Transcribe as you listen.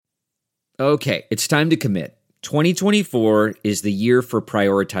Okay, it's time to commit. 2024 is the year for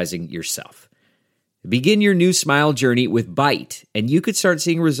prioritizing yourself. Begin your new smile journey with Byte, and you could start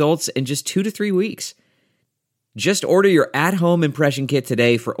seeing results in just 2 to 3 weeks. Just order your at-home impression kit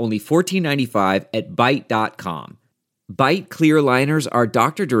today for only $14.95 at Byte.com. Byte clear liners are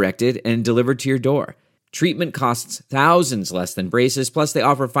doctor-directed and delivered to your door. Treatment costs thousands less than braces, plus they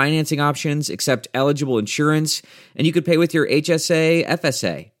offer financing options, accept eligible insurance, and you could pay with your HSA,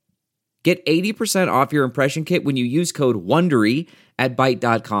 FSA. Get 80% off your impression kit when you use code WONDERY at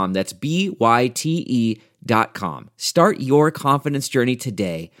Byte.com. That's BYTE.com. Start your confidence journey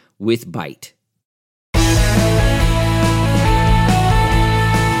today with Byte.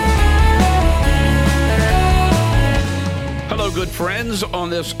 Hello, good friends,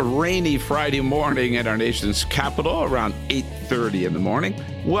 on this rainy Friday morning at our nation's capital around 8:30 in the morning.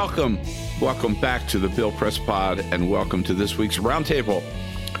 Welcome back to the Bill Press Pod, and welcome to this week's Roundtable.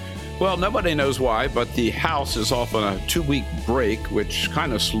 Well, nobody knows why, but the House is off on a 2-week break, which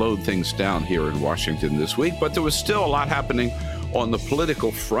kind of slowed things down here in Washington this week. But there was still a lot happening on the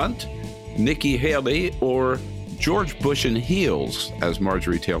political front. Nikki Haley, or George Bush in heels, as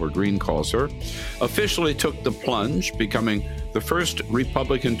Marjorie Taylor Greene calls her, officially took the plunge, becoming the first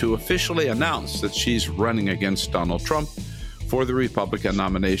Republican to officially announce that she's running against Donald Trump for the Republican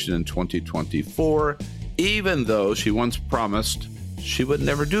nomination in 2024, even though she once promised she would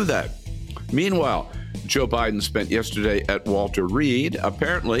never do that. Meanwhile, Joe Biden spent yesterday at Walter Reed,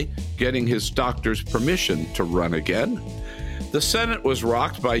 apparently getting his doctor's permission to run again. The Senate was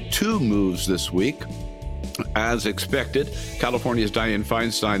rocked by 2 moves this week. As expected, California's Dianne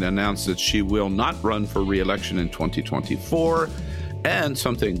Feinstein announced that she will not run for re-election in 2024, and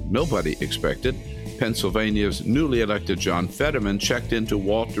something nobody expected, Pennsylvania's newly elected John Fetterman checked into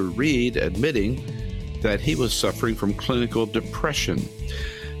Walter Reed, admitting that he was suffering from clinical depression.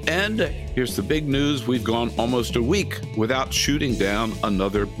 And here's the big news: we've gone almost a week without shooting down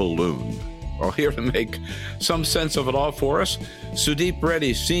another balloon. Well, here to make some sense of it all for us, Sudeep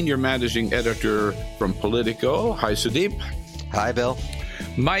Reddy, Senior Managing Editor from Politico. Hi, Sudeep. Hi, Bill.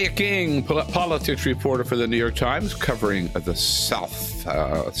 Maya King, politics reporter for the New York Times, covering the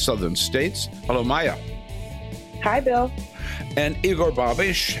southern states. Hello, Maya. Hi, Bill. And Igor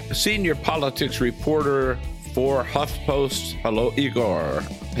Babish, Senior Politics Reporter for HuffPost. Hello, Igor.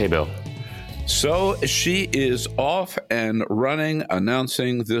 Hey, Bill. So she is off and running,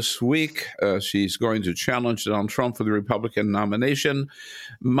 announcing this week she's going to challenge Donald Trump for the Republican nomination.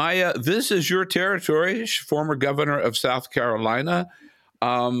 Maya, this is your territory, former governor of South Carolina.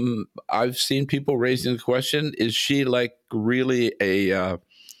 I've seen people raising the question, is she like really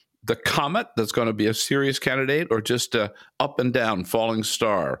the comet that's going to be a serious candidate, or just a up and down falling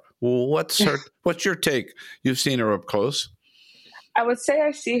star? Well, what's your take? You've seen her up close. I would say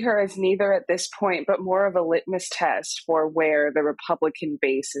I see her as neither at this point, but more of a litmus test for where the Republican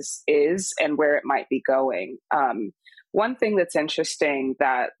base is and where it might be going. One thing that's interesting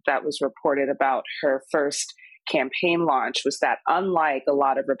that was reported about her first campaign launch was that, unlike a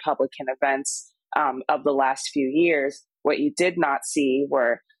lot of Republican events of the last few years, what you did not see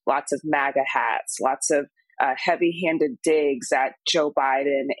were lots of MAGA hats, lots of heavy-handed digs at Joe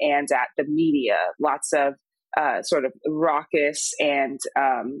Biden and at the media, lots of sort of raucous and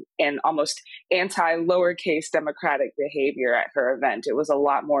almost anti-lowercase Democratic behavior at her event. It was a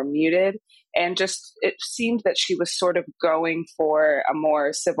lot more muted, and just it seemed that she was sort of going for a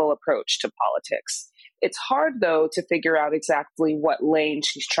more civil approach to politics. It's hard, though, to figure out exactly what lane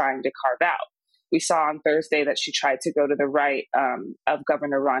she's trying to carve out. We saw on Thursday that she tried to go to the right of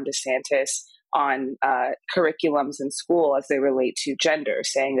Governor Ron DeSantis on curriculums in school as they relate to gender,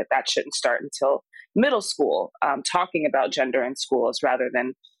 saying that shouldn't start until middle school, talking about gender in schools rather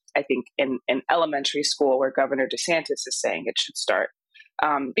than, I think, in elementary school where Governor DeSantis is saying it should start.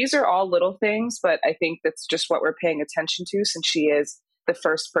 These are all little things, but I think that's just what we're paying attention to, since she is the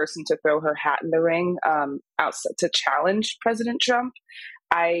first person to throw her hat in the ring outside to challenge President Trump.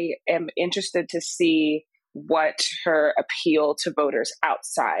 I am interested to see what her appeal to voters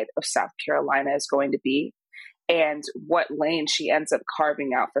outside of South Carolina is going to be, and what lane she ends up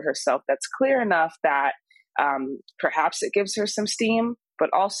carving out for herself that's clear enough that perhaps it gives her some steam.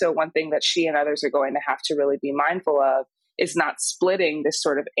 But also, one thing that she and others are going to have to really be mindful of is not splitting this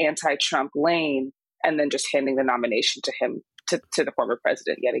sort of anti-Trump lane and then just handing the nomination to him, to the former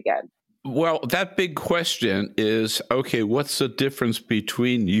president yet again. Well, that big question is, okay, what's the difference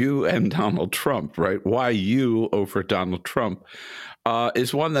between you and Donald Trump, right? Why you over Donald Trump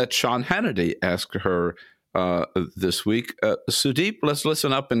is one that Sean Hannity asked her this week. Sudeep, let's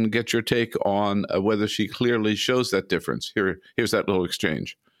listen up and get your take on whether she clearly shows that difference. Here's that little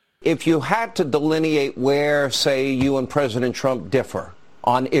exchange. If you had to delineate where, say, you and President Trump differ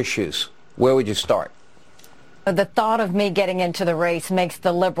on issues, where would you start? The thought of me getting into the race makes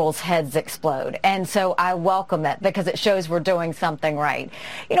the liberals' heads explode. And so I welcome it because it shows we're doing something right.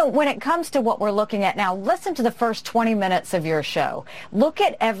 You know, when it comes to what we're looking at now, listen to the first 20 minutes of your show. Look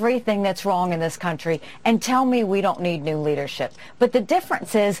at everything that's wrong in this country and tell me we don't need new leadership. But the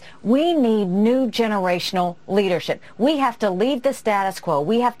difference is we need new generational leadership. We have to leave the status quo.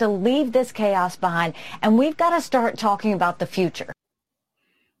 We have to leave this chaos behind. And we've got to start talking about the future.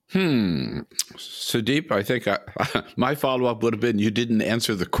 Sudeep, I think my follow-up would have been you didn't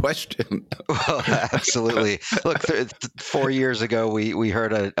answer the question. Well, absolutely. Look, 4 years ago, we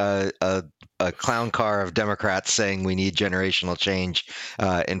heard a clown car of Democrats saying we need generational change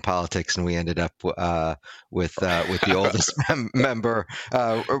in politics, and we ended up with the oldest member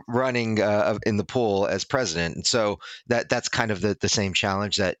running in the pool as president. And so that's kind of the same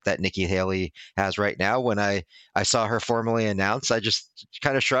challenge that Nikki Haley has right now. When I saw her formally announced, I just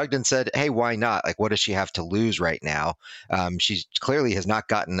kind of shrugged and said, hey, why not? Like, what does she have to lose right now? She clearly has not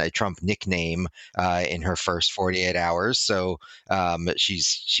gotten a Trump nickname in her first 48 hours. So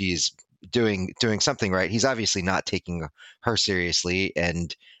she's doing something right. He's obviously not taking her seriously,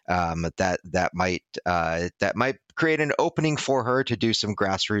 and that might create an opening for her to do some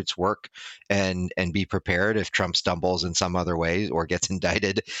grassroots work and be prepared if Trump stumbles in some other way or gets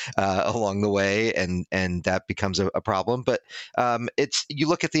indicted along the way, and that becomes a problem. But you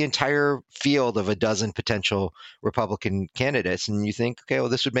look at the entire field of a dozen potential Republican candidates, and you think, okay, well,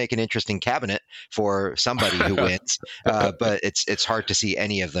 this would make an interesting cabinet for somebody who wins. But it's hard to see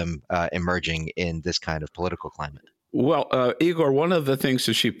any of them emerging in this kind of political climate. Well, Igor, one of the things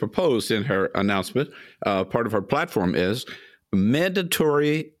that she proposed in her announcement, part of her platform, is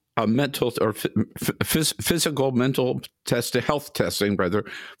mandatory mental or physical mental health testing, rather,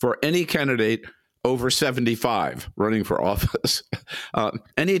 for any candidate over 75 running for office.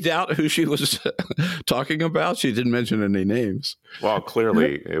 Any doubt who she was talking about? She didn't mention any names. Well,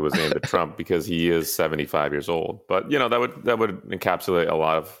 clearly it was aimed at Trump because he is 75 years old. But, you know, that would encapsulate a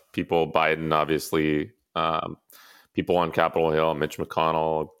lot of people. Biden, obviously, people on Capitol Hill, Mitch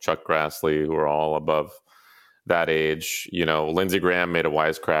McConnell, Chuck Grassley, who are all above that age. You know, Lindsey Graham made a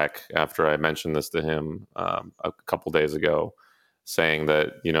wisecrack after I mentioned this to him a couple days ago, saying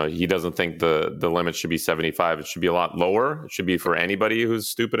that, you know, he doesn't think the limit should be 75. It should be a lot lower. It should be for anybody who's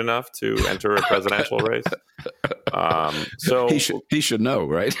stupid enough to enter a presidential race. So he should know,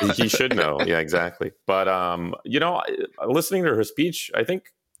 right? He should know. Yeah, exactly. But, you know, listening to her speech, I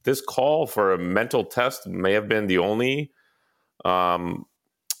think this call for a mental test may have been the only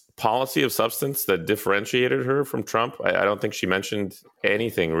policy of substance that differentiated her from Trump. I don't think she mentioned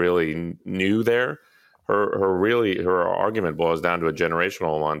anything really new there. Her argument boils down to a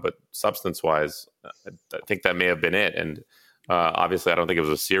generational one, but substance-wise, I think that may have been it. And obviously, I don't think it was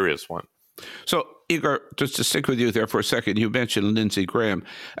a serious one. So, Igor, just to stick with you there for a second, you mentioned Lindsey Graham.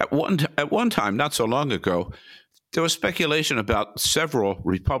 At one time, not so long ago, there was speculation about several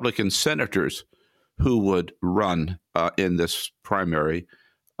Republican senators who would run in this primary.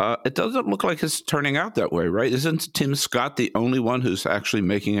 It doesn't look like it's turning out that way, right? Isn't Tim Scott the only one who's actually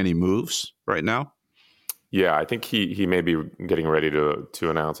making any moves right now? Yeah, I think he may be getting ready to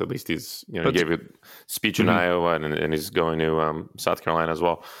announce. At least he gave a speech in Iowa, and he's going to South Carolina as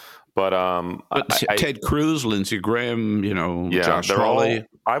well. But Ted Cruz, Lindsey Graham, Josh Hawley.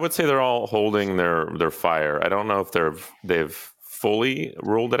 I would say they're all holding their fire. I don't know if they've fully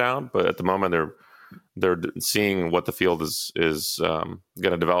ruled it out, but at the moment they're seeing what the field is going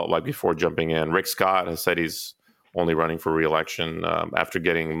to develop like before jumping in. Rick Scott has said he's only running for re-election after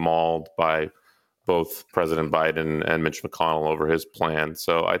getting mauled by both President Biden and Mitch McConnell over his plan.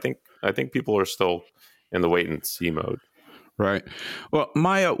 So I think people are still in the wait and see mode. Right. Well,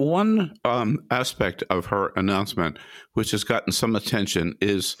 Maya, one aspect of her announcement, which has gotten some attention,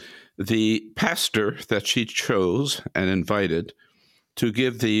 is the pastor that she chose and invited to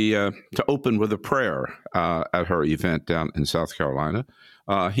give to open with a prayer at her event down in South Carolina.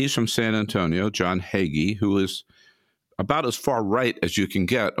 He's from San Antonio, John Hagee, who is about as far right as you can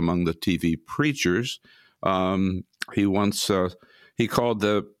get among the TV preachers. He called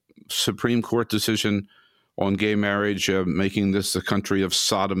the Supreme Court decision on gay marriage, making this the country of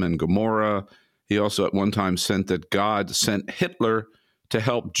Sodom and Gomorrah. He also at one time sent that God sent Hitler to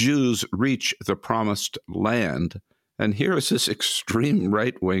help Jews reach the promised land. And here is this extreme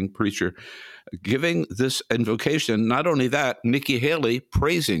right-wing preacher giving this invocation. Not only that, Nikki Haley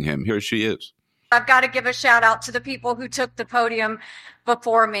praising him. Here she is. I've got to give a shout out to the people who took the podium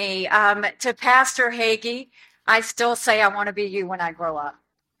before me. To Pastor Hagee, I still say I want to be you when I grow up.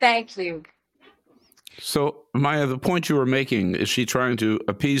 Thank you. So, Maya, the point you were making, is she trying to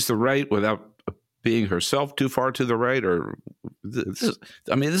appease the right without being herself too far to the right? Or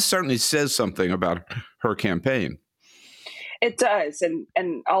this certainly says something about her campaign. It does. And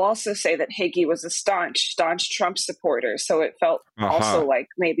I'll also say that Hagee was a staunch Trump supporter. So it felt also like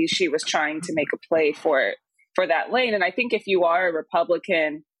maybe she was trying to make a play for that lane. And I think if you are a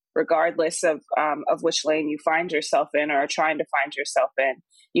Republican, regardless of which lane you find yourself in or are trying to find yourself in,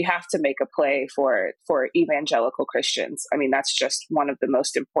 you have to make a play for evangelical Christians. I mean, that's just one of the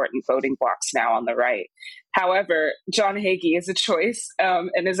most important voting blocks now on the right. However, John Hagee is a choice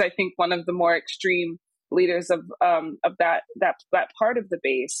and is, I think, one of the more extreme leaders of that part of the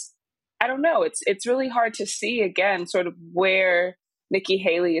base. I don't know. It's really hard to see again, sort of where Nikki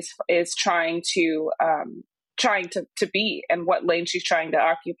Haley is trying to be and what lane she's trying to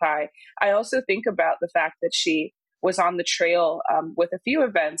occupy. I also think about the fact that she was on the trail with a few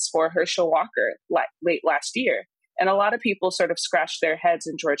events for Herschel Walker late last year, and a lot of people sort of scratched their heads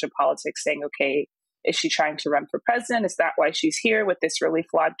in Georgia politics, saying, "Okay, is she trying to run for president? Is that why she's here with this really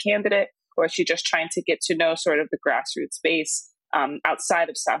flawed candidate?" Or is she just trying to get to know sort of the grassroots base outside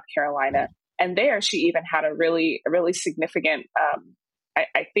of South Carolina? And there, she even had a really significant,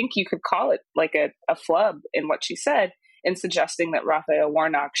 I think you could call it like a flub in what she said, in suggesting that Raphael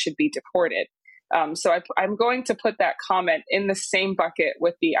Warnock should be deported. So I'm going to put that comment in the same bucket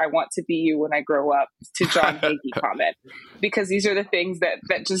with the "I want to be you when I grow up" to John Hagee comment, because these are the things that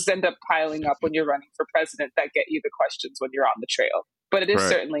just end up piling up when you're running for president that get you the questions when you're on the trail. But it is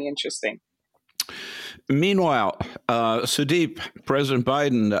certainly interesting. Meanwhile, Sudeep, President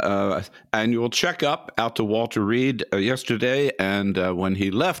Biden, annual checkup out to Walter Reed yesterday. And when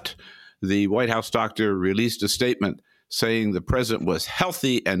he left, the White House doctor released a statement saying the president was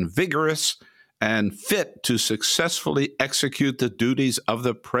healthy and vigorous and fit to successfully execute the duties of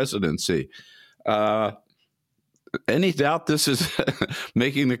the presidency. Any doubt this is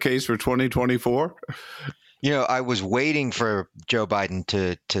making the case for 2024? I was waiting for Joe Biden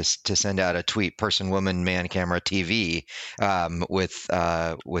to send out a tweet, person, woman, man, camera, TV, with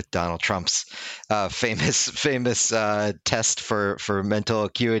Donald Trump's famous test for mental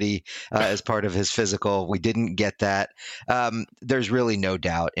acuity as part of his physical. We didn't get that. There's really no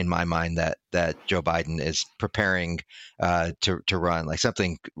doubt in my mind that Joe Biden is preparing to run. Like,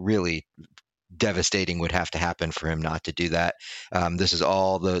 something really devastating would have to happen for him not to do that. This is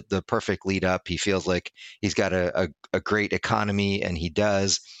all the perfect lead up. He feels like he's got a great economy, and he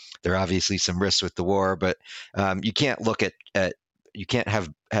does. There are obviously some risks with the war, but you can't look at you can't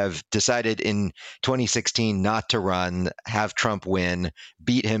have decided in 2016 not to run, have Trump win,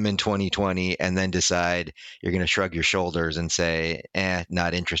 beat him in 2020, and then decide you're going to shrug your shoulders and say,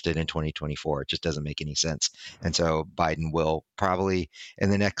 not interested in 2024. It just doesn't make any sense. And so Biden will probably, in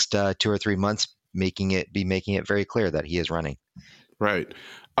the next 2 or 3 months, making it very clear that he is running. Right.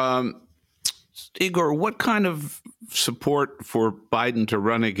 Igor, what kind of support for Biden to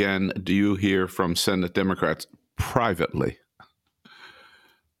run again do you hear from Senate Democrats privately?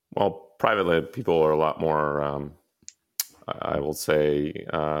 Well, privately, people are a lot more, I will say,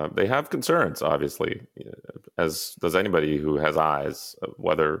 they have concerns, obviously, as does anybody who has eyes,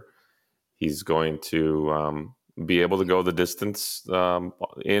 whether he's going to be able to go the distance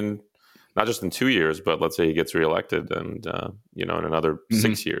in not just in 2 years, but let's say he gets reelected and, in another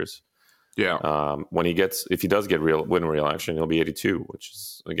 6 years. Yeah. If he does win reelection, he'll be 82, which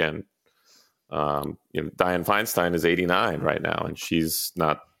is, again, Dianne Feinstein is 89 right now, and she's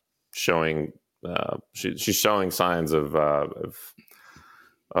not showing she's showing signs of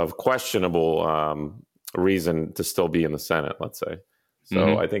questionable reason to still be in the Senate, let's say.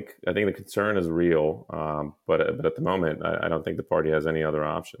 So I think the concern is real, but at the moment, I don't think the party has any other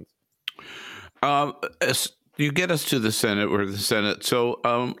options. You get us to the Senate. We're the Senate. So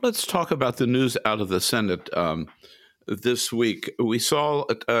let's talk about the news out of the Senate this week. We saw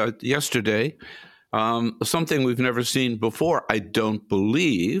yesterday something we've never seen before, I don't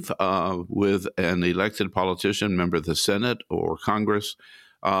believe, with an elected politician, member of the Senate or Congress,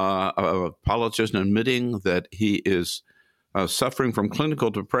 a politician admitting that he is suffering from clinical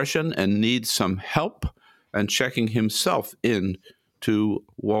depression and needs some help, and checking himself in to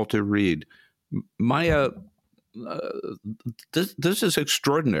Walter Reed. Maya, this is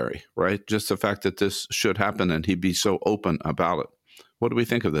extraordinary, right? Just the fact that this should happen and he'd be so open about it. What do we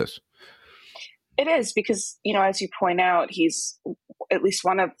think of this? It is because, as you point out, he's at least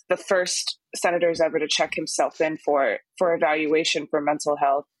one of the first senators ever to check himself in for evaluation for mental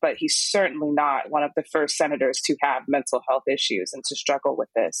health, but he's certainly not one of the first senators to have mental health issues and to struggle with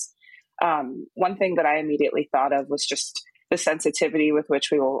this. One thing that I immediately thought of was just the sensitivity with which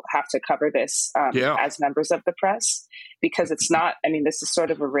we will have to cover this as members of the press, because it's not, I mean, this is sort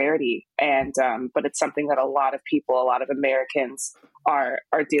of a rarity, and but it's something that a lot of people, a lot of Americans are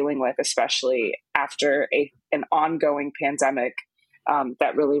dealing with, especially after an ongoing pandemic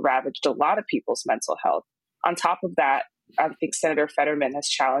that really ravaged a lot of people's mental health. On top of that, I think Senator Fetterman has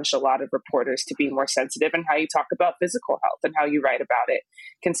challenged a lot of reporters to be more sensitive in how you talk about physical health and how you write about it,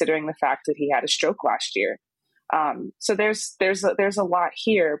 considering the fact that he had a stroke last year. So there's a lot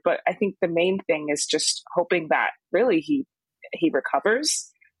here, but I think the main thing is just hoping that really he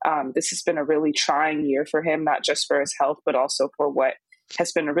recovers. This has been a really trying year for him, not just for his health, but also for what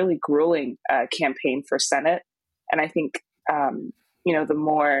has been a really grueling campaign for Senate. And I think the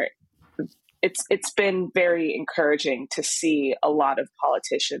more it's been very encouraging to see a lot of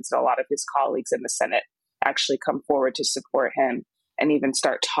politicians and a lot of his colleagues in the Senate actually come forward to support him and even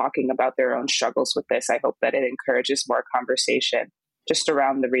start talking about their own struggles with this. I hope that it encourages more conversation just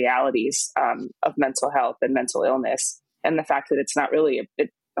around the realities of mental health and mental illness, and the fact that it's not really,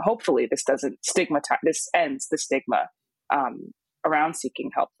 hopefully this doesn't stigmatize, this ends the stigma around seeking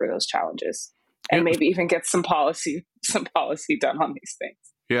help for those challenges, and maybe even get some policy done on these things.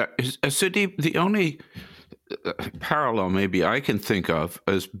 Yeah, Sydney, the only parallel maybe I can think of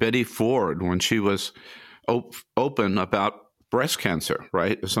is Betty Ford when she was open about breast cancer,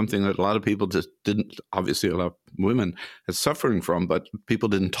 right? It's something that a lot of people just didn't, obviously a lot of women are suffering from, but people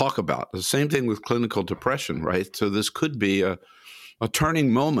didn't talk about. The same thing with clinical depression, right? So this could be a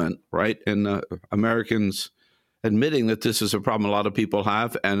turning moment, right, in Americans admitting that this is a problem a lot of people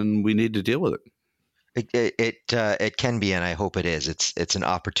have and we need to deal with it. It can be, and I hope it is. It's an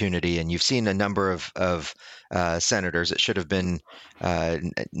opportunity, and you've seen a number of senators. It should have been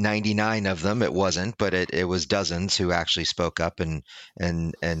 99 of them. It wasn't, but it was dozens who actually spoke up and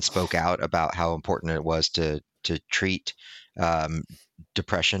spoke out about how important it was to treat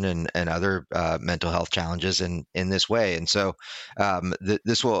depression and other mental health challenges in this way. And so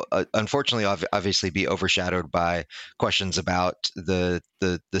this will unfortunately obviously be overshadowed by questions about the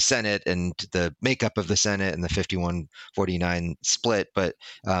Senate and the makeup of the Senate and the 51-49 split. But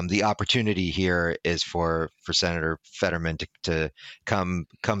the opportunity here is for Senator Fetterman to come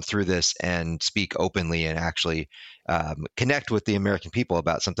through this and speak openly and actually connect with the American people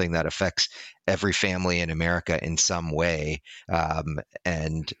about something that affects every family in America in some way,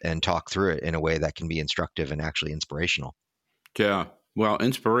 and talk through it in a way that can be instructive and actually inspirational. Yeah, well,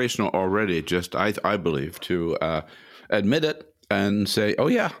 inspirational already. Just I believe to admit it and say, oh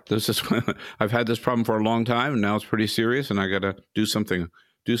yeah, this is I've had this problem for a long time, and now it's pretty serious, and I got to do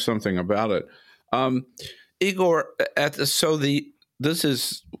something about it. Igor, this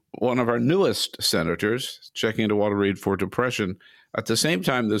is one of our newest senators checking into Walter Reed for depression. At the same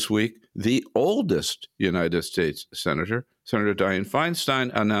time this week, the oldest United States senator, Senator Dianne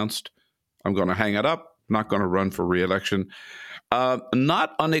Feinstein, announced, I'm going to hang it up, not going to run for re-election.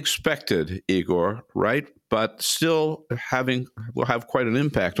 Not unexpected, Igor, right? But still will have quite an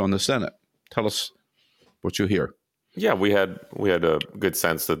impact on the Senate. Tell us what you hear. Yeah, we had a good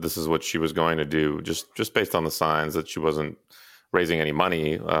sense that this is what she was going to do, just based on the signs that she wasn't raising any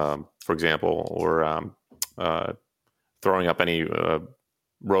money, for example, or throwing up any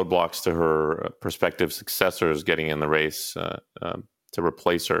roadblocks to her prospective successors getting in the race to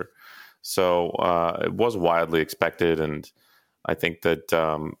replace her. So it was widely expected, and I think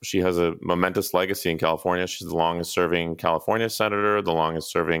that she has a momentous legacy in California. She's the longest-serving California senator, the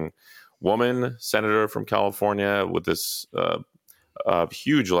longest-serving woman senator from California, with this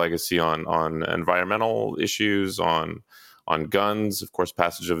huge legacy on environmental issues, on guns, of course,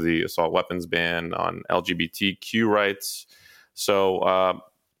 passage of the assault weapons ban, on LGBTQ rights. So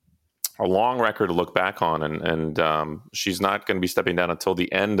a long record to look back on, and she's not going to be stepping down until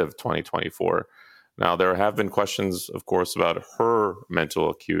the end of 2024. Now, there have been questions, of course, about her mental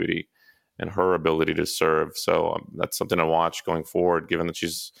acuity and her ability to serve. So that's something to watch going forward, given that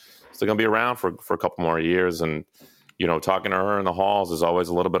she's still going to be around for a couple more years. And, talking to her in the halls is always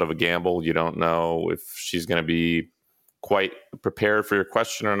a little bit of a gamble. You don't know if she's going to be quite prepared for your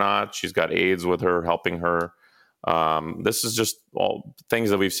question or not. She's got aides with her, helping her. This is just all things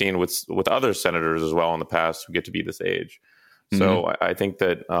that we've seen with other senators as well in the past who get to be this age. Mm-hmm. So I think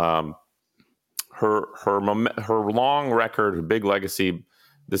that her long record, her big legacy,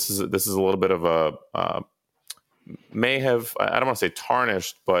 this is a little bit of a may have, I don't want to say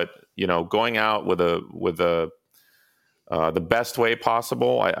tarnished, but going out with the best way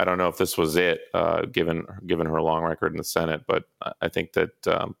possible. I don't know if this was it, given her long record in the Senate, but I think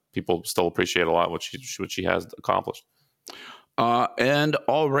that people still appreciate a lot what she has accomplished. And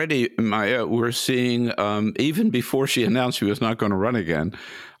already, Maya, we're seeing, even before she announced she was not going to run again,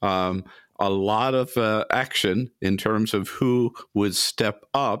 a lot of action in terms of who would step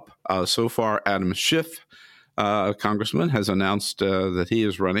up. So far, Adam Schiff, congressman, has announced that he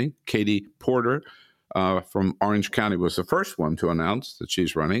is running. Katie Porter from Orange County was the first one to announce that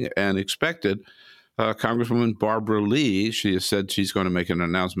she's running, and expected Congresswoman Barbara Lee, she has said she's going to make an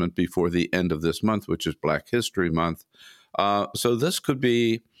announcement before the end of this month, which is Black History Month. So this could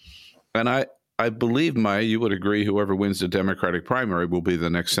be, and I believe, Maya, you would agree, whoever wins the Democratic primary will be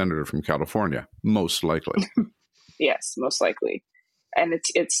the next senator from California, most likely. Yes, most likely. And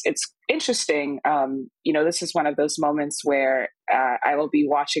it's interesting. This is one of those moments where I will be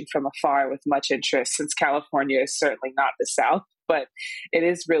watching from afar with much interest, since California is certainly not the South. But it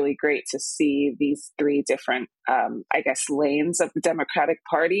is really great to see these three different, lanes of the Democratic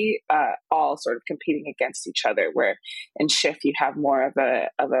Party all sort of competing against each other. Where in Schiff you have more of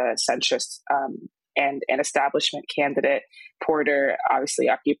a centrist and an establishment candidate. Porter obviously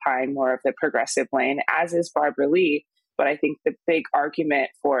occupying more of the progressive lane, as is Barbara Lee. But I think the big argument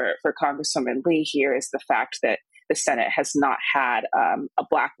for Congresswoman Lee here is the fact that the Senate has not had a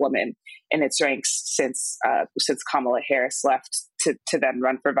Black woman in its ranks since Kamala Harris left to then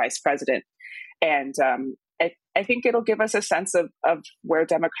run for vice president. And I think it'll give us a sense of where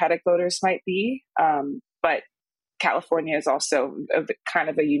Democratic voters might be. But California is also kind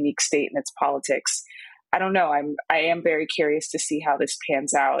of a unique state in its politics. I don't know. I am very curious to see how this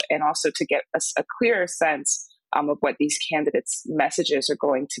pans out, and also to get a clearer sense of what these candidates' messages are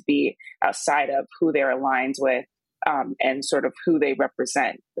going to be outside of who they're aligned with and sort of who they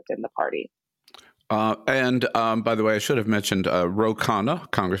represent within the party. And by the way, I should have mentioned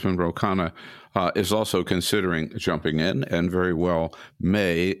Congressman Ro Khanna is also considering jumping in, and very well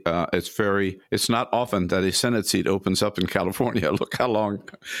may. It's not often that a Senate seat opens up in California. Look how long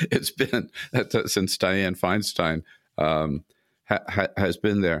it's been since Dianne Feinstein has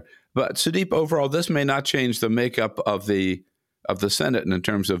been there. But Sudeep, overall, this may not change the makeup of the Senate in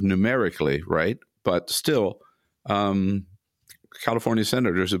terms of numerically, right? But still, California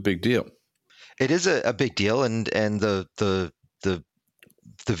senator is a big deal. It is a big deal, and the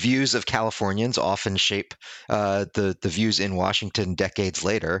views of Californians often shape the views in Washington decades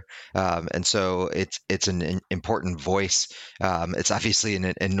later, and so it's an important voice. It's obviously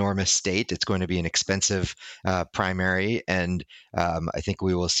an enormous state. It's going to be an expensive primary, and I think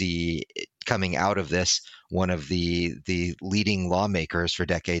we will see, coming out of this, one of the leading lawmakers for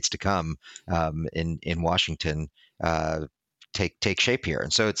decades to come in Washington take shape here.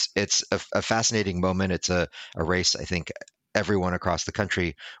 And so it's a fascinating moment. It's a race I think everyone across the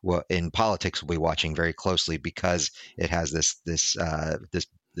country in politics will be watching very closely, because it has this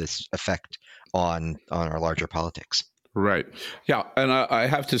effect on our larger politics. Right. Yeah. And I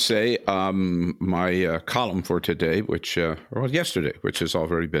have to say, my column for today, yesterday, which has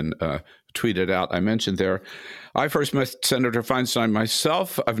already been tweeted out, I mentioned there, I first met Senator Feinstein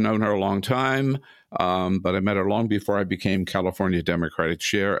myself. I've known her a long time, but I met her long before I became California Democratic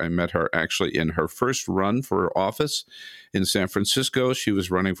chair. I met her actually in her first run for office in San Francisco. She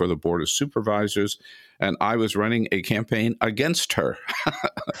was running for the Board of Supervisors, and I was running a campaign against her.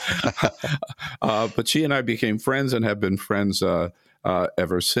 But she and I became friends and have been friends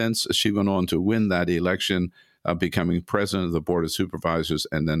ever since. She went on to win that election, becoming president of the Board of Supervisors,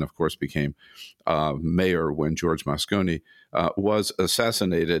 and then, of course, became mayor when George Moscone was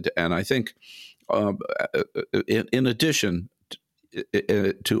assassinated. And I think, in addition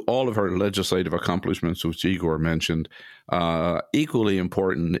to all of her legislative accomplishments, which Igor mentioned, equally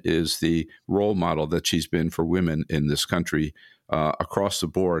important is the role model that she's been for women in this country across the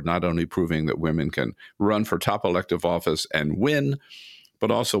board, not only proving that women can run for top elective office and win, but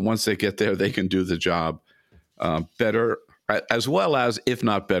also once they get there, they can do the job better, as well as, if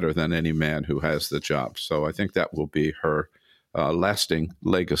not better than any man who has the job. So I think that will be her lasting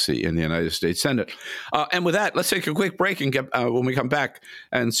legacy in the United States Senate. And with that, let's take a quick break and get when we come back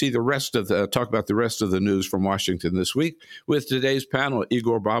and see talk about the rest of the news from Washington this week with today's panel: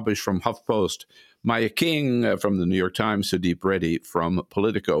 Igor Babish from HuffPost, Maya King from the New York Times, Sudeep Reddy from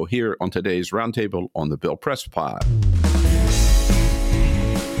Politico, here on today's Roundtable on the Bill Press Pod.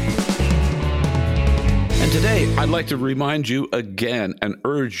 And today, I'd like to remind you again and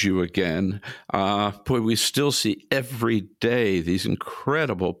urge you again, we still see every day these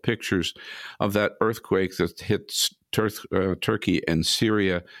incredible pictures of that earthquake that hit Turkey and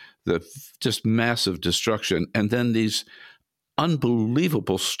Syria, the just massive destruction, and then these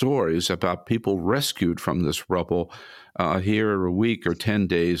unbelievable stories about people rescued from this rubble here a week or 10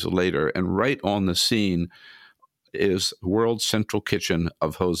 days later, and right on the scene. is World Central Kitchen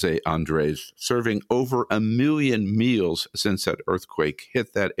of Jose Andres, serving over 1 million meals since that earthquake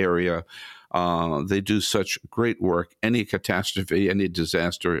hit that area. They do such great work. Any catastrophe, any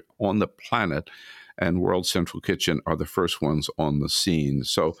disaster on the planet, and World Central Kitchen are the first ones on the scene.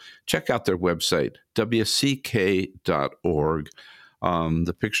 So check out their website, wck.org.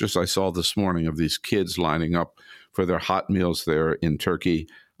 The pictures I saw this morning of these kids lining up for their hot meals there in Turkey,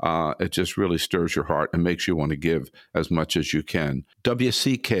 it just really stirs your heart and makes you want to give as much as you can.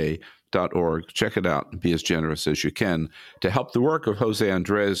 wck.org. Check it out and be as generous as you can to help the work of Jose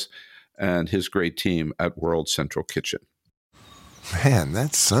Andres and his great team at World Central Kitchen. Man,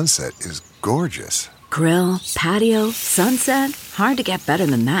 that sunset is gorgeous. Grill, patio, sunset. Hard to get better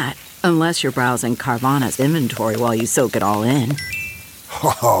than that. Unless you're browsing Carvana's inventory while you soak it all in.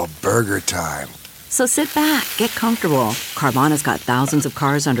 Oh, burger time. So sit back, get comfortable. Carvana's got thousands of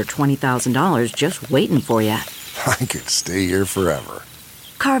cars under $20,000 just waiting for you. I could stay here forever.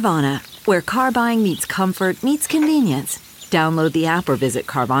 Carvana, where car buying meets comfort meets convenience. Download the app or visit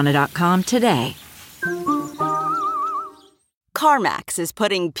Carvana.com today. CarMax is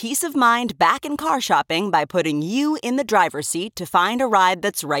putting peace of mind back in car shopping by putting you in the driver's seat to find a ride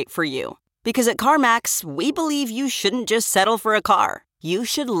that's right for you. Because at CarMax, we believe you shouldn't just settle for a car. You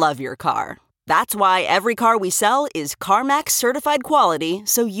should love your car. That's why every car we sell is CarMax certified quality,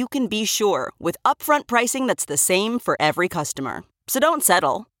 so you can be sure with upfront pricing that's the same for every customer. So don't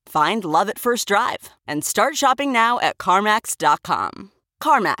settle. Find love at first drive and start shopping now at CarMax.com.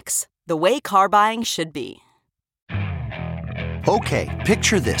 CarMax, the way car buying should be. Okay,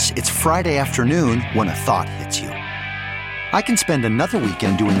 picture this. It's Friday afternoon when a thought hits you. I can spend another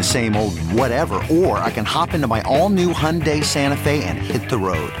weekend doing the same old whatever, or I can hop into my all-new Hyundai Santa Fe and hit the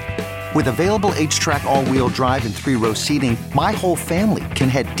road. With available H-Track all-wheel drive and 3-row seating, my whole family can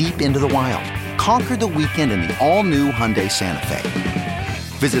head deep into the wild. Conquer the weekend in the all-new Hyundai Santa Fe.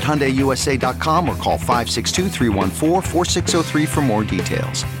 Visit HyundaiUSA.com or call 562-314-4603 for more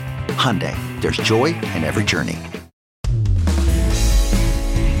details. Hyundai, there's joy in every journey.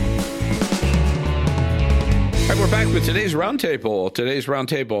 And we're back with today's Roundtable.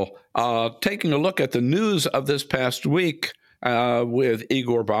 Taking a look at the news of this past week with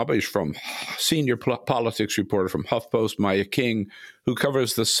Igor Babish, from senior politics reporter from HuffPost, Maya King, who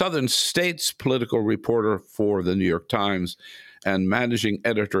covers the Southern States political reporter for the New York Times, and managing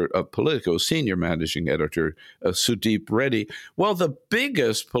editor of Politico, senior managing editor Sudeep Reddy. Well, the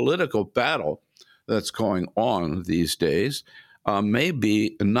biggest political battle that's going on these days may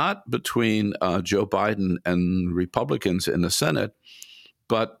be not between Joe Biden and Republicans in the Senate,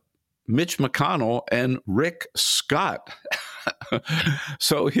 but Mitch McConnell and Rick Scott.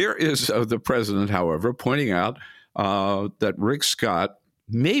 So here is the president, however, pointing out that Rick Scott,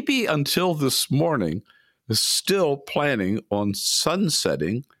 maybe until this morning, is still planning on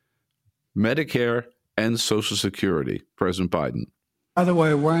sunsetting Medicare and Social Security. President Biden. By the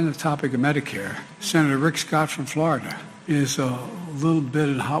way, we're on the topic of Medicare. Senator Rick Scott from Florida is a little bit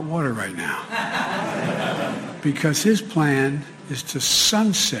in hot water right now because his plan is to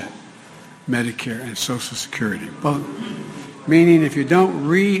sunset Medicare and Social Security. Well, meaning if you don't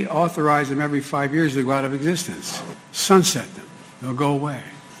reauthorize them every 5 years, they go out of existence. Sunset them. They'll go away.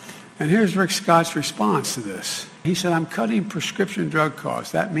 And here's Rick Scott's response to this. He said, I'm cutting prescription drug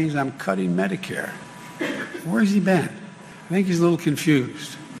costs. That means I'm cutting Medicare. Where's he been? I think he's a little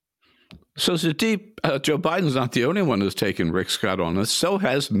confused. So, Sudeep, Joe Biden's not the only one who's taken Rick Scott on this. So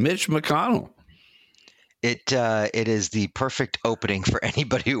has Mitch McConnell. It is the perfect opening for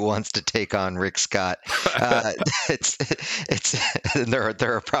anybody who wants to take on Rick Scott. There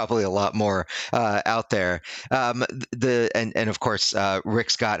are probably a lot more out there. And of course,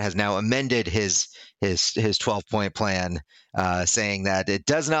 Rick Scott has now amended his 12-point plan, saying that it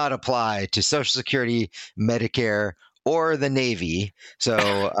does not apply to Social Security, Medicare, or the Navy.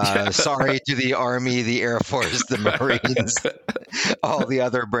 So sorry to the Army, the Air Force, the Marines, all the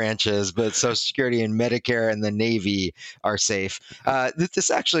other branches, but Social Security and Medicare and the Navy are safe. This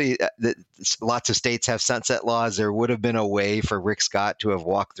actually, lots of states have sunset laws. There would have been a way for Rick Scott to have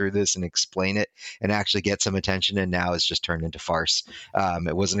walked through this and explain it and actually get some attention, and now it's just turned into farce.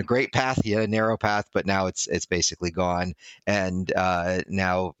 It wasn't a great path. He had a narrow path, but now it's basically gone. And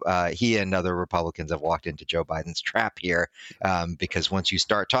now he and other Republicans have walked into Joe Biden's trap here, because once you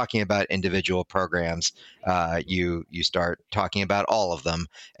start talking about individual programs, you start talking about all of them,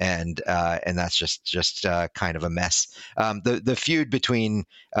 and that's just kind of a mess. The feud between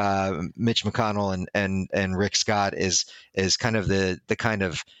Mitch McConnell and Rick Scott is kind of the kind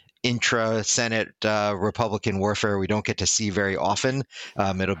of intra-Senate Republican warfare we don't get to see very often.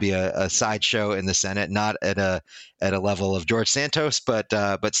 It'll be a sideshow in the Senate, not at a level of George Santos,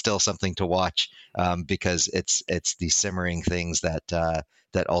 but still something to watch because it's these simmering things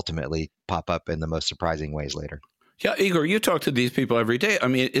that ultimately pop up in the most surprising ways later. Yeah, Igor, you talk to these people every day. I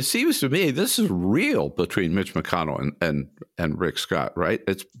mean, it seems to me this is real between Mitch McConnell and Rick Scott, right?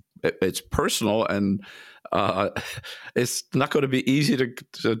 It's personal, and it's not going to be easy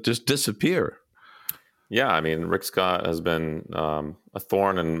to just disappear. Yeah, I mean, Rick Scott has been a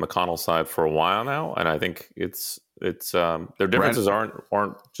thorn in McConnell's side for a while now, and I think it's their differences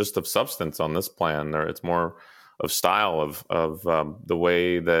aren't just of substance on this plan. It's more of style of the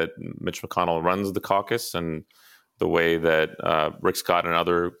way that Mitch McConnell runs the caucus and the way that Rick Scott and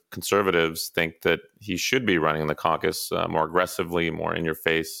other conservatives think that he should be running the caucus more aggressively, more in your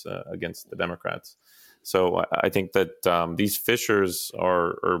face against the Democrats. So I think that these fissures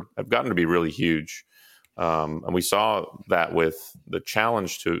have gotten to be really huge. And we saw that with the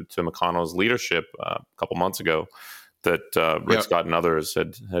challenge to McConnell's leadership a couple months ago that Rick Scott and others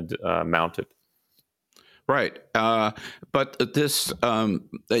had mounted. Right. But this, and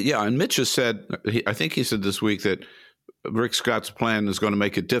Mitch has said, I think he said this week that Rick Scott's plan is going to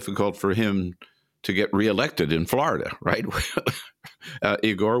make it difficult for him to get reelected in Florida, right?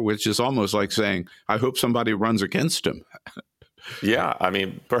 Igor, which is almost like saying, I hope somebody runs against him. Yeah, I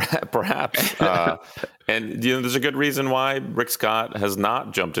mean, perhaps. And there's a good reason why Rick Scott has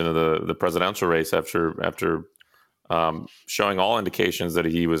not jumped into the presidential race after showing all indications that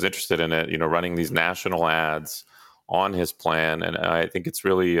he was interested in it, running these national ads on his plan. And I think it's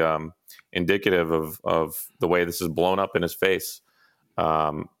really indicative of the way this is blown up in his face.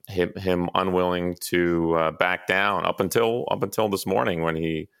 Him unwilling to back down up until this morning when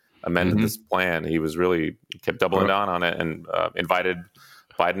he amended this plan. He kept doubling down on it and invited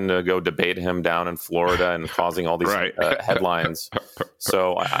Biden to go debate him down in Florida and causing all these headlines.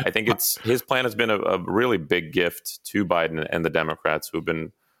 So I think his plan has been a really big gift to Biden and the Democrats who've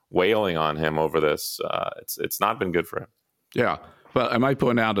been wailing on him over this. It's not been good for him. Yeah. Well, I might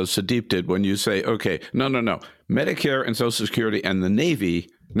point out, as Sadiq did, when you say, okay, no, Medicare and Social Security and the Navy,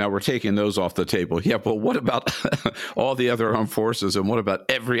 now we're taking those off the table. Yeah, but what about all the other armed forces, and what about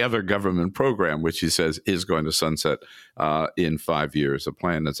every other government program, which he says is going to sunset in 5 years, a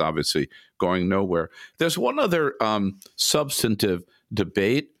plan that's obviously going nowhere. There's one other substantive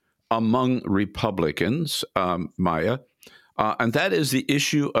debate among Republicans, Maya, and that is the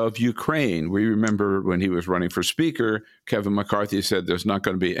issue of Ukraine. We remember when he was running for Speaker, Kevin McCarthy said there's not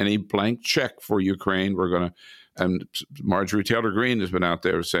going to be any blank check for Ukraine. And Marjorie Taylor Greene has been out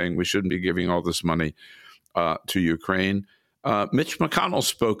there saying we shouldn't be giving all this money to Ukraine. Mitch McConnell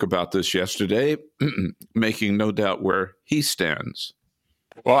spoke about this yesterday, making no doubt where he stands.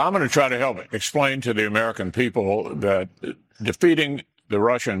 Well, I'm going to try to help explain to the American people that defeating the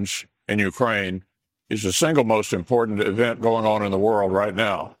Russians in Ukraine is the single most important event going on in the world right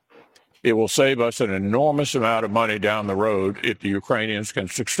now. It will save us an enormous amount of money down the road if the Ukrainians can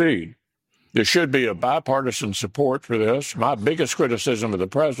succeed. There should be a bipartisan support for this. My biggest criticism of the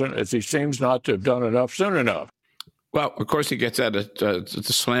president is he seems not to have done enough soon enough. Well, of course, he gets at it, the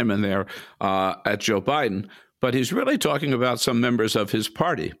slam in there at Joe Biden, but he's really talking about some members of his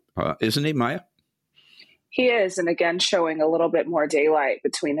party, isn't he, Maya? He is, and again, showing a little bit more daylight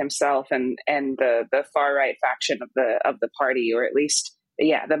between himself and the far right faction of the party, or at least,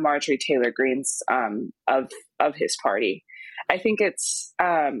 the Marjorie Taylor Greenes of his party. I think it's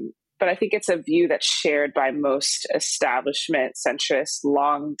a view that's shared by most establishment centrist,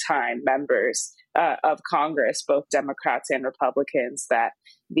 longtime members of Congress, both Democrats and Republicans, that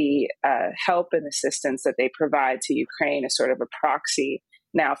the help and assistance that they provide to Ukraine is sort of a proxy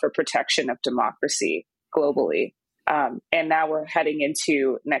now for protection of democracy globally. And now we're heading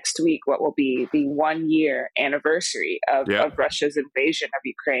into next week, what will be the 1-year anniversary of Russia's invasion of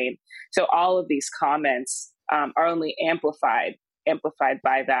Ukraine. So all of these comments are only amplified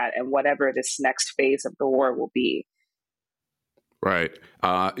by that and whatever this next phase of the war will be. Right.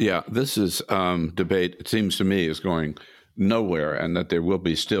 This is debate, it seems to me, is going nowhere, and that there will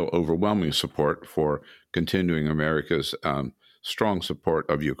be still overwhelming support for continuing America's strong support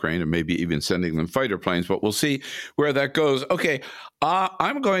of Ukraine, and maybe even sending them fighter planes, but we'll see where that goes. Okay,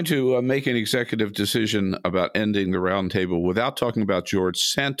 I'm going to make an executive decision about ending the roundtable without talking about George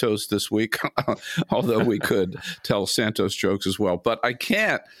Santos this week, although we could tell Santos jokes as well. But I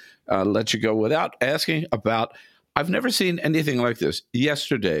can't let you go without asking about, I've never seen anything like this.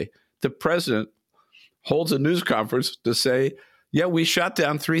 Yesterday, the president holds a news conference to say Yeah, we shot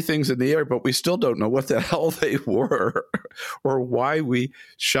down 3 things in the air, but we still don't know what the hell they were or why we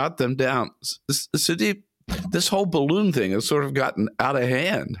shot them down. Sudeep, this whole balloon thing has sort of gotten out of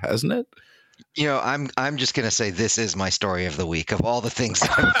hand, hasn't it? I'm just going to say this is my story of the week. Of all the things that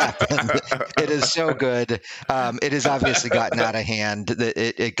have happened, it is so good. It has obviously gotten out of hand.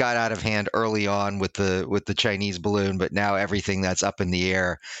 It got out of hand early on with the Chinese balloon, but now everything that's up in the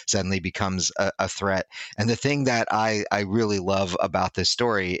air suddenly becomes a threat. And the thing that I really love about this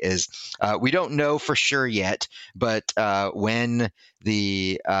story is we don't know for sure yet, but when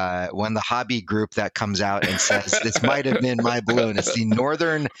the hobby group that comes out and says this might have been my balloon, it's the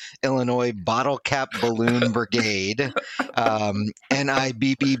Northern Illinois Bottle Cap Balloon Brigade,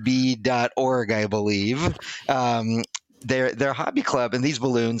 NIBBB.org, I believe. Their hobby club, and these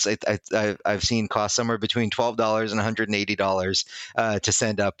balloons I've seen cost somewhere between $12 and $180 to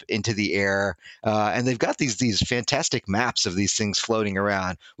send up into the air, and they've got these fantastic maps of these things floating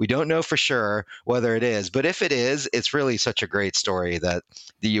around. We don't know for sure whether it is, but if it is, it's really such a great story that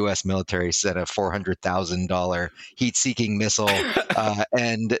the U.S. military sent a $400,000 heat-seeking missile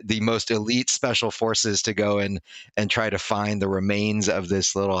and the most elite special forces to go and try to find the remains of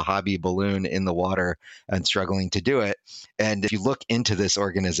this little hobby balloon in the water and struggling to do it. And if you look into this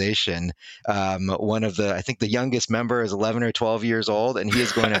organization, I think the youngest member is 11 or 12 years old, and he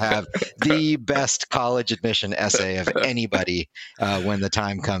is going to have the best college admission essay of anybody when the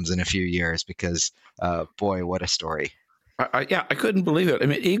time comes in a few years, because boy, what a story. I couldn't believe it. I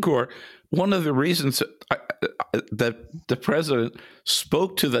mean, Igor, one of the reasons that the president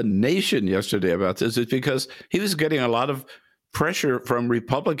spoke to the nation yesterday about this is because he was getting a lot of pressure from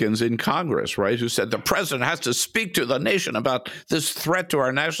Republicans in Congress, right, who said the president has to speak to the nation about this threat to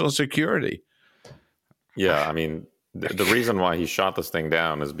our national security. Yeah, I mean, the reason why he shot this thing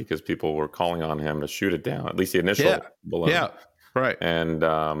down is because people were calling on him to shoot it down, at least the initial balloon. Yeah, right. And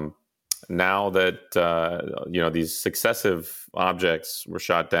now that, these successive objects were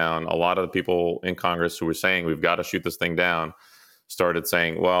shot down, a lot of the people in Congress who were saying we've got to shoot this thing down started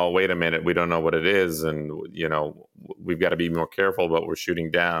saying, well, wait a minute, we don't know what it is. And, we've got to be more careful about what we're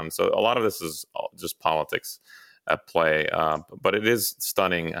shooting down. So a lot of this is just politics at play. But it is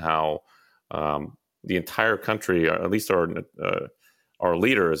stunning how the entire country, or at least our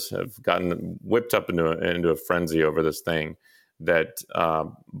leaders, have gotten whipped up into a frenzy over this thing that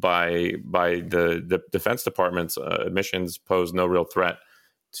by the Defense Department's admissions pose no real threat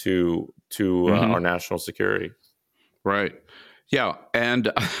to our national security. Right. Yeah,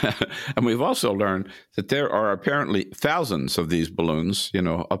 and we've also learned that there are apparently thousands of these balloons,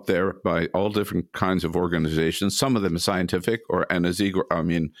 up there by all different kinds of organizations. Some of them scientific, and as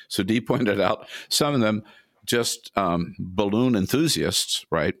Sudeep pointed out, some of them just balloon enthusiasts,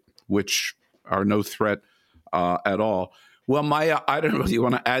 right, which are no threat at all. Well, Maya, I don't know if you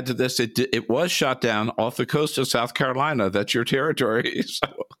want to add to this. It was shot down off the coast of South Carolina. That's your territory. So.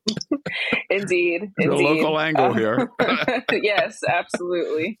 Indeed. The local angle here. Yes,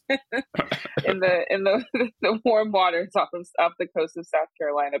 absolutely. in the warm waters off the coast of South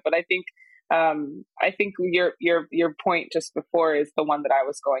Carolina. But I think your point just before is the one that I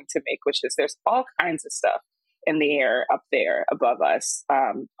was going to make, which is there's all kinds of stuff in the air up there above us,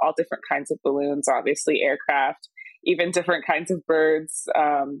 all different kinds of balloons, obviously aircraft, even different kinds of birds.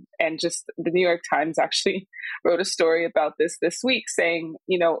 And just the New York Times actually wrote a story about this week saying,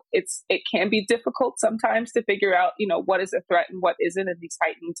 it can be difficult sometimes to figure out, what is a threat and what isn't in these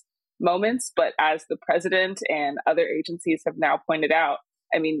heightened moments. But as the president and other agencies have now pointed out,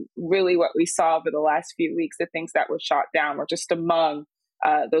 I mean, really what we saw over the last few weeks, the things that were shot down were just among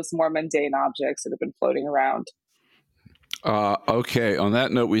those more mundane objects that have been floating around. Okay. On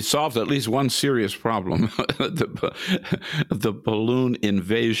that note, we solved at least one serious problem, the balloon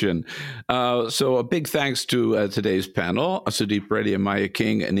invasion. So a big thanks to today's panel, Sudeep Reddy and Maya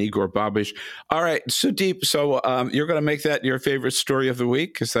King and Igor Babish. All right, Sudeep, so you're going to make that your favorite story of the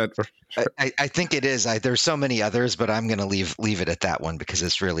week? Is that? I think it is. There's so many others, but I'm going to leave it at that one because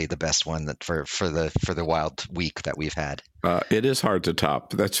it's really the best one that for the wild week that we've had. It is hard to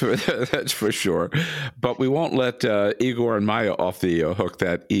top. That's for sure. But we won't let Igor and Maya off the hook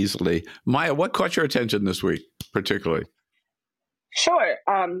that easily. Maya, what caught your attention this week, particularly? Sure.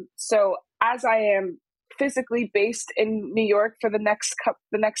 So as I am physically based in New York for the next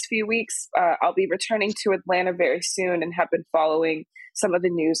few weeks, I'll be returning to Atlanta very soon and have been following some of the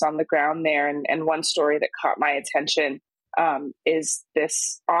news on the ground there. And one story that caught my attention is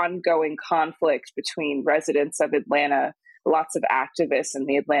this ongoing conflict between residents of Atlanta, lots of activists in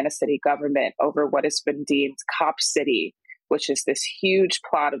the Atlanta city government over what has been deemed Cop City, which is this huge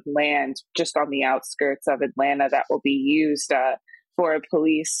plot of land just on the outskirts of Atlanta that will be used for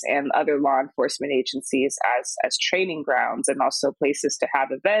police and other law enforcement agencies as training grounds, and also places to have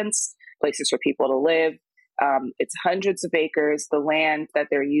events, places for people to live. It's hundreds of acres. The land that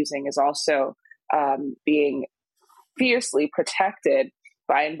they're using is also being fiercely protected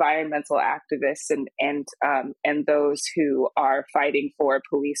by environmental activists and those who are fighting for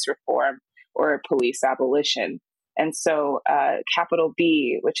police reform or police abolition. And so Capital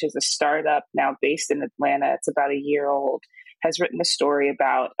B, which is a startup now based in Atlanta, it's about a year old, has written a story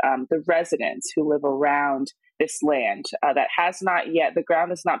about the residents who live around this land that has not yet, the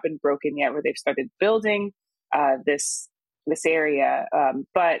ground has not been broken yet, where they've started building this area.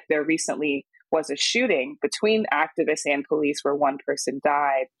 But there recently was a shooting between activists and police where one person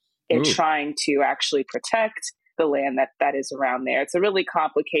died in trying to actually protect the land that is around there. It's a really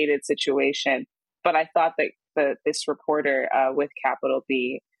complicated situation, but I thought that this reporter with Capital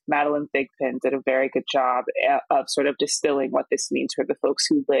B, Madeline Thigpen, did a very good job of sort of distilling what this means for the folks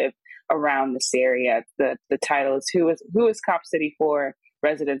who live around this area. The title is Who is Cop City for?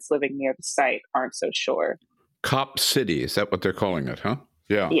 Residents living near the site aren't so sure. Cop City, is that what they're calling it, huh?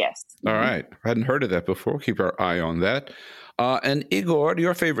 Yeah. Yes. All right. I hadn't heard of that before. Keep our eye on that. And Igor,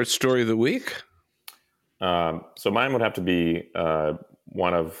 your favorite story of the week? So mine would have to be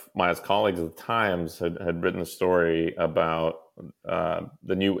one of my colleagues at the Times had written a story about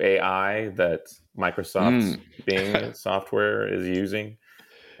the new AI that Microsoft's Bing software is using.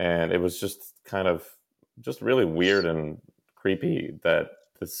 And it was just just really weird and creepy that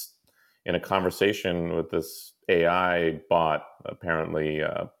this, in a conversation with this AI bot, apparently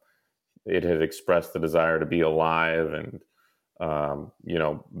it had expressed the desire to be alive and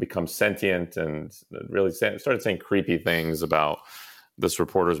become sentient, and really started saying creepy things about this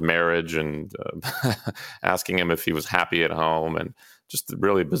reporter's marriage and asking him if he was happy at home, and just a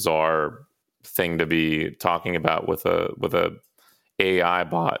really bizarre thing to be talking about with a AI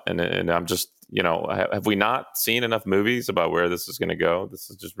bot. And I'm just, have we not seen enough movies about where this is going to go? This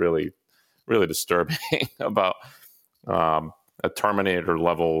is just really, really disturbing about a Terminator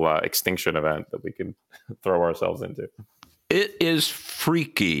level extinction event that we can throw ourselves into. It is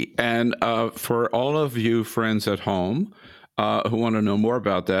freaky. And for all of you friends at home who want to know more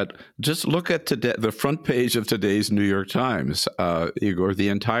about that, just look at the front page of today's New York Times, Igor. The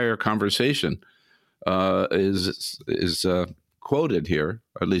entire conversation is quoted here,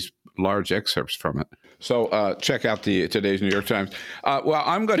 at least large excerpts from it. So check out today's New York Times. Well,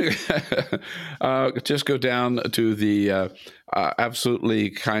 I'm going to just go down to the absolutely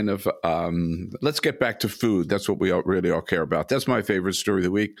kind of, let's get back to food. That's what we really all care about. That's my favorite story of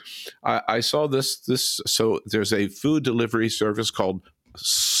the week. I saw this. So there's a food delivery service called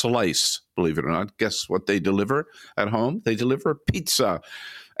Slice, believe it or not. Guess what they deliver at home? They deliver pizza.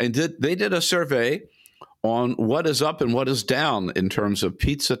 And they did a survey on what is up and what is down in terms of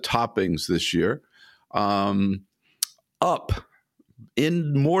pizza toppings this year. Up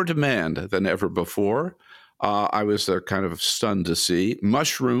in more demand than ever before. I was kind of stunned to see.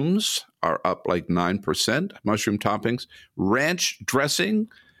 Mushrooms are up like 9%, mushroom toppings. Ranch dressing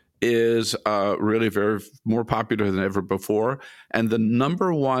is really very more popular than ever before. And the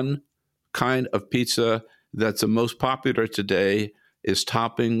number one kind of pizza that's the most popular today is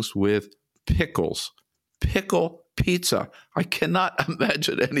toppings with pickles. Pickle pizza. I cannot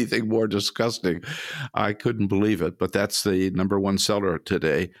imagine anything more disgusting. I couldn't believe it, but that's the number one seller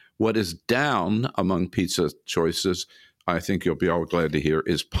today. What is down among pizza choices, I think you'll be all glad to hear,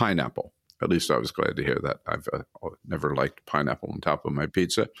 is pineapple. At least I was glad to hear that. I've never liked pineapple on top of my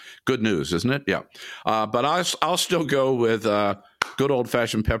pizza. Good news, isn't it? Yeah. But I'll still go with good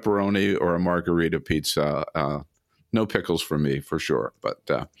old-fashioned pepperoni or a margarita pizza. No pickles for me, for sure.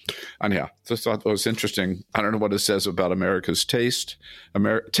 But anyhow, just thought it was interesting. I don't know what it says about America's taste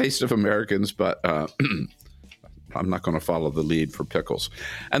of Americans, but I'm not going to follow the lead for pickles.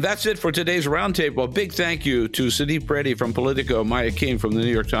 And that's it for today's Roundtable. A big thank you to Sudeep Reddy from Politico, Maya King from the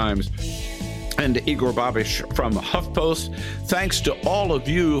New York Times, and Igor Babish from HuffPost. Thanks to all of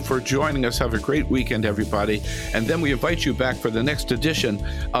you for joining us. Have a great weekend, everybody. And then we invite you back for the next edition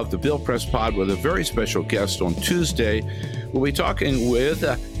of the Bill Press Pod with a very special guest on Tuesday. We'll be talking with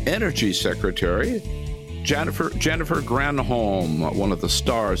Energy Secretary Jennifer Granholm, one of the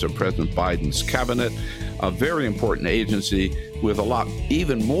stars of President Biden's cabinet, a very important agency with a lot,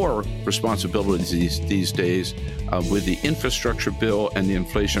 even more responsibilities these days with the infrastructure bill and the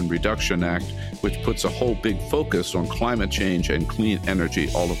Inflation Reduction Act, which puts a whole big focus on climate change and clean energy,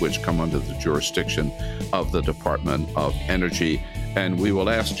 all of which come under the jurisdiction of the Department of Energy. And we will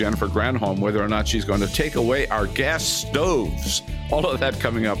ask Jennifer Granholm whether or not she's going to take away our gas stoves. All of that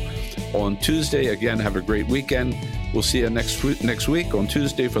coming up on Tuesday. Again, have a great weekend. We'll see you next week on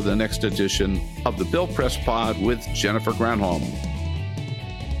Tuesday for the next edition of the Bill Press Pod with Jennifer Granholm.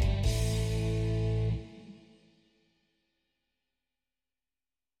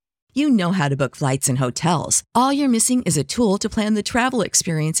 You know how to book flights and hotels. All you're missing is a tool to plan the travel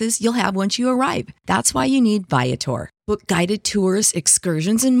experiences you'll have once you arrive. That's why you need Viator. Book guided tours,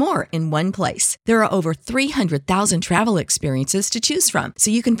 excursions, and more in one place. There are over 300,000 travel experiences to choose from,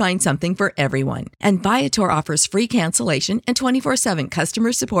 so you can find something for everyone. And Viator offers free cancellation and 24/7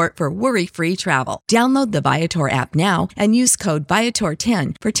 customer support for worry-free travel. Download the Viator app now and use code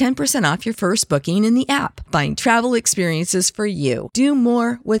Viator10 for 10% off your first booking in the app. Find travel experiences for you. Do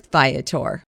more with Viator.